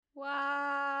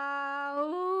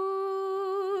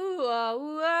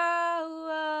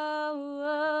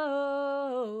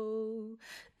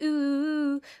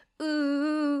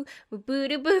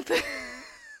boop boop.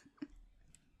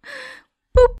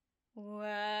 Boop. Welcome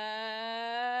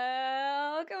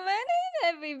in,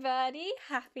 everybody.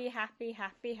 Happy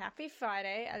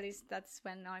Friday. At least that's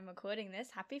when I'm recording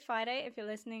this. Happy Friday. If you're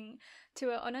listening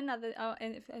to it on another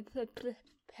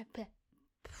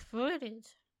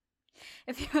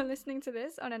if you're listening to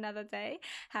this on another day,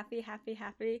 happy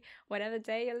whatever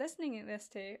day you're listening to this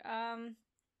to.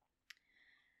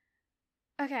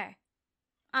 Okay.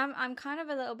 I'm kind of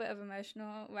a little bit of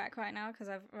emotional wreck right now because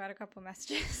I've read a couple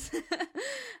messages.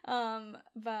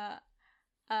 But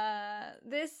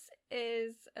this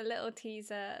is a little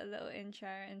teaser, a little intro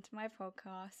into my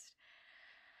podcast.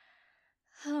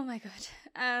 Oh my god.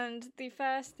 And the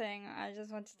first thing I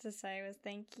just wanted to say was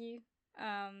thank you.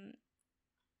 I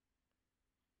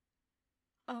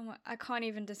can't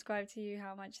even describe to you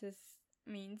how much this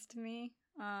means to me.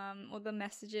 All the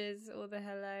messages, all the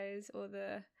hellos, all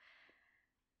the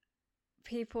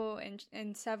people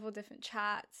in several different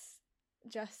chats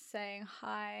just saying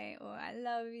hi or I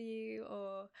love you,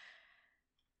 or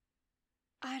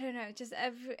I don't know, just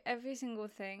every single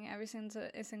thing, every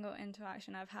single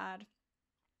interaction I've had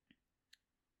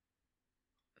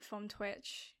from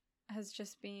Twitch has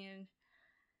just been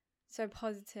so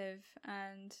positive,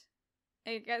 and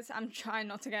I'm trying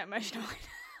not to get emotional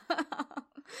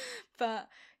but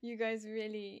you guys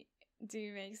really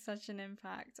do make such an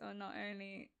impact on not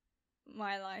only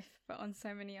my life but on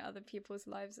so many other people's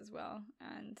lives as well,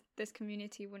 and this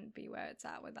community wouldn't be where it's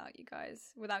at without you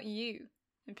guys, without you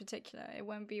in particular. It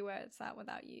won't be where it's at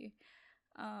without you.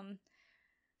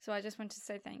 So I just want to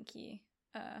say thank you.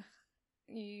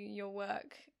 Your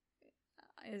work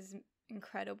is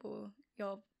incredible.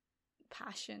 Your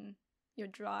passion, your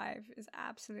drive is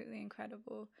absolutely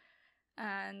incredible,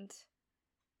 and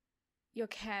your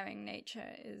caring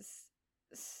nature is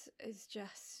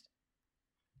just,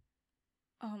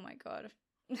 oh my god.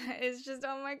 It's just,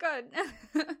 oh my god.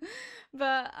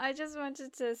 But I just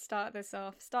wanted to start this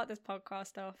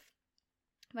podcast off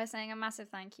by saying a massive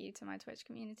thank you to my Twitch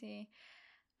community,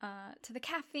 to the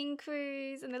caffeine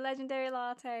crews and the legendary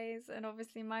lattes, and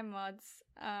obviously my mods,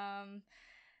 and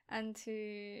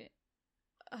to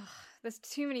there's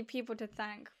too many people to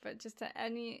thank, but just to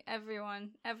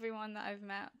everyone that I've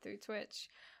met through Twitch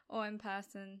or in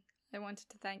person, I wanted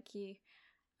to thank you,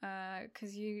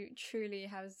 because you truly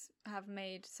have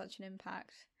made such an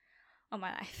impact on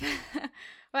my life.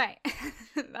 Right,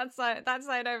 that's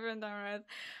side over and done with.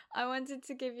 I wanted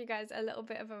to give you guys a little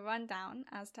bit of a rundown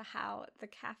as to how the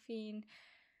caffeine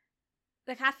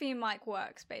mic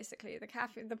works, basically. The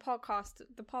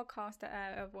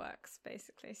podcaster works,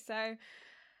 basically. So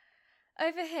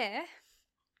over here,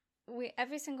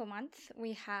 every single month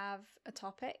we have a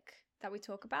topic that we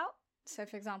talk about. So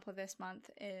for example, this month,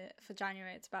 for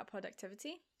January, it's about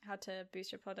productivity, how to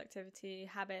boost your productivity,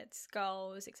 habits,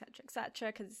 goals,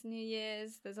 etc., because it's New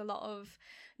Year's. There's a lot of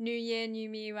new year, new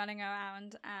me running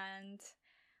around, and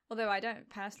although I don't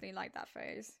personally like that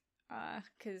phrase,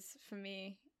 because for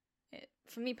me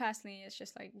personally, it's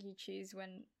just like you choose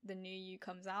when the new you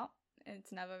comes out.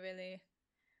 It's never really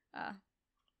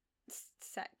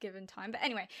set given time. But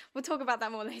anyway, we'll talk about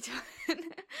that more later.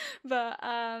 But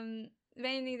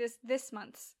mainly this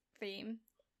month's theme,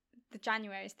 the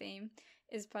January's theme,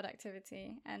 is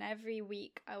productivity, and every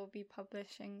week I will be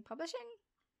producing,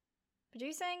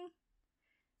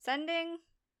 sending,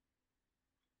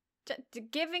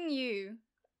 giving you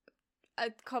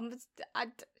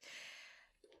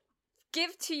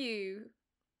give to you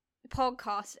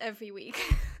podcast every week.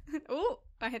 Oh,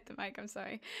 I hit the mic, I'm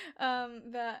sorry.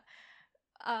 But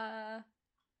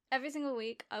every single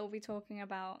week I will be talking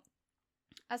about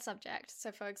a subject.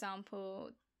 So for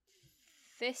example,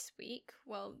 this week,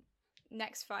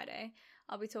 next Friday,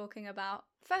 I'll be talking about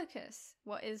focus.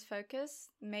 What is focus?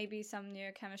 Maybe some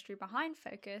neurochemistry behind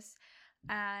focus,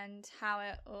 and how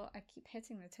I keep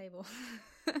hitting the table.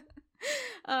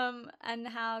 And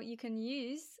how you can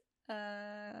use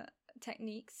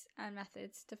techniques and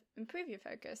methods to improve your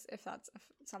focus if that's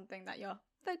something that you're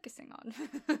focusing on.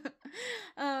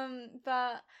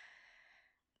 But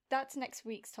that's next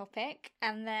week's topic,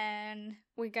 and then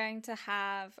we're going to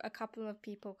have a couple of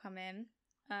people come in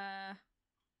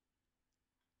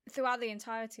throughout the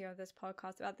entirety of this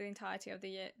podcast, throughout the entirety of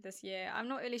this year. I'm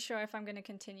not really sure if I'm going to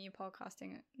continue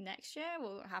podcasting next year.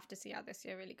 We'll have to see how this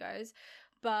year really goes.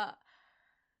 But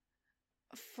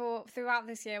throughout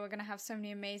this year, we're going to have so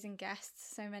many amazing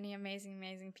guests, so many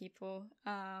amazing people,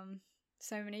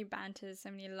 so many banters,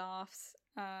 so many laughs,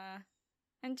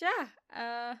 and yeah,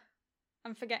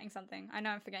 I'm forgetting something. I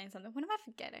know I'm forgetting something. What am I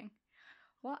forgetting?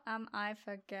 What am I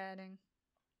forgetting?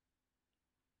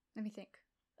 Let me think.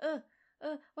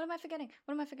 What am I forgetting?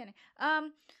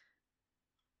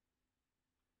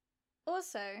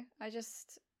 Also,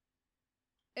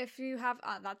 if you have,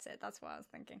 that's it. That's what I was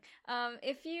thinking.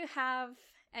 If you have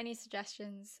any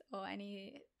suggestions or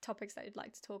any topics that you'd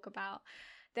like to talk about,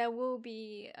 there will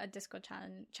be a Discord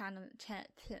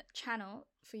channel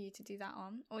for you to do that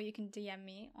on, or you can DM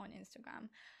me on Instagram.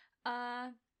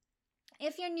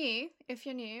 If you're new,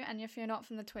 and if you're not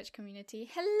from the Twitch community,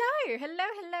 hello.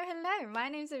 My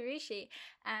name's Arushi,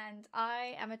 and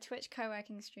I am a Twitch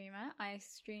co-working streamer. I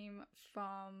stream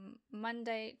from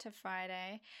Monday to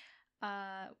Friday.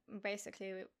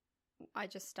 Basically, I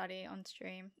just study on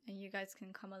stream, and you guys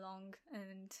can come along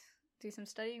and do some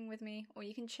studying with me, or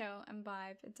you can chill and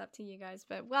vibe. It's up to you guys.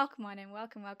 But welcome on in,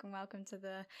 welcome to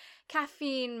the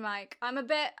caffeine mic. I'm a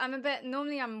bit.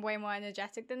 Normally, I'm way more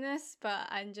energetic than this, but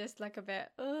I'm just like a bit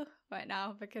right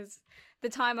now because the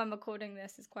time I'm recording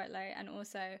this is quite late, and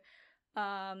also,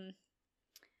 I'm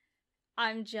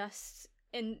just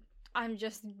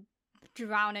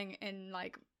drowning in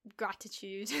like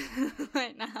gratitude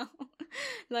right now.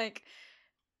 Like,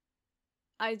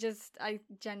 I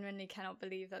genuinely cannot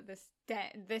believe that this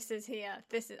is here.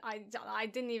 I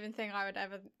didn't even think I would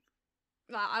ever.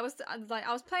 Like, I was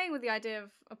playing with the idea of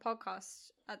a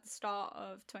podcast at the start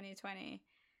of 2020,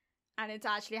 and it's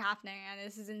actually happening, and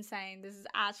this is insane. This is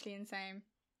actually insane.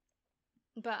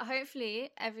 But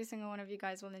hopefully every single one of you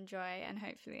guys will enjoy, and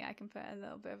hopefully I can put a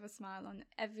little bit of a smile on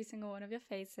every single one of your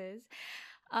faces.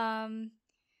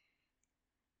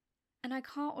 And I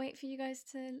can't wait for you guys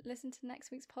to listen to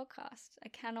next week's podcast. I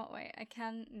cannot wait. I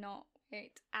cannot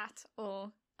wait at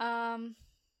all.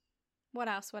 What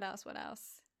else?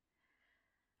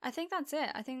 I think that's it.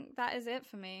 I think that is it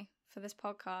for me for this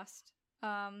podcast.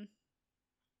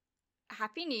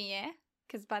 Happy New Year.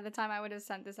 Because by the time I would have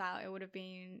sent this out, it would have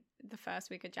been the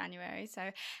first week of January.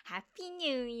 So Happy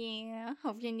New Year.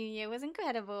 Hope your New Year was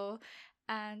incredible.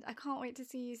 And I can't wait to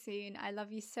see you soon. I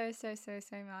love you so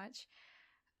much.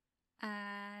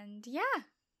 And yeah,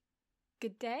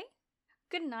 good day,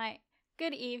 good night,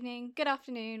 good evening, good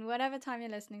afternoon, whatever time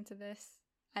you're listening to this.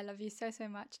 I love you so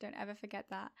much. Don't ever forget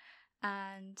that.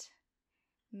 And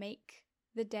make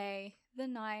the day, the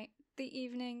night, the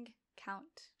evening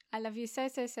count. I love you so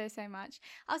much.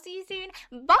 I'll see you soon.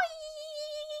 Bye!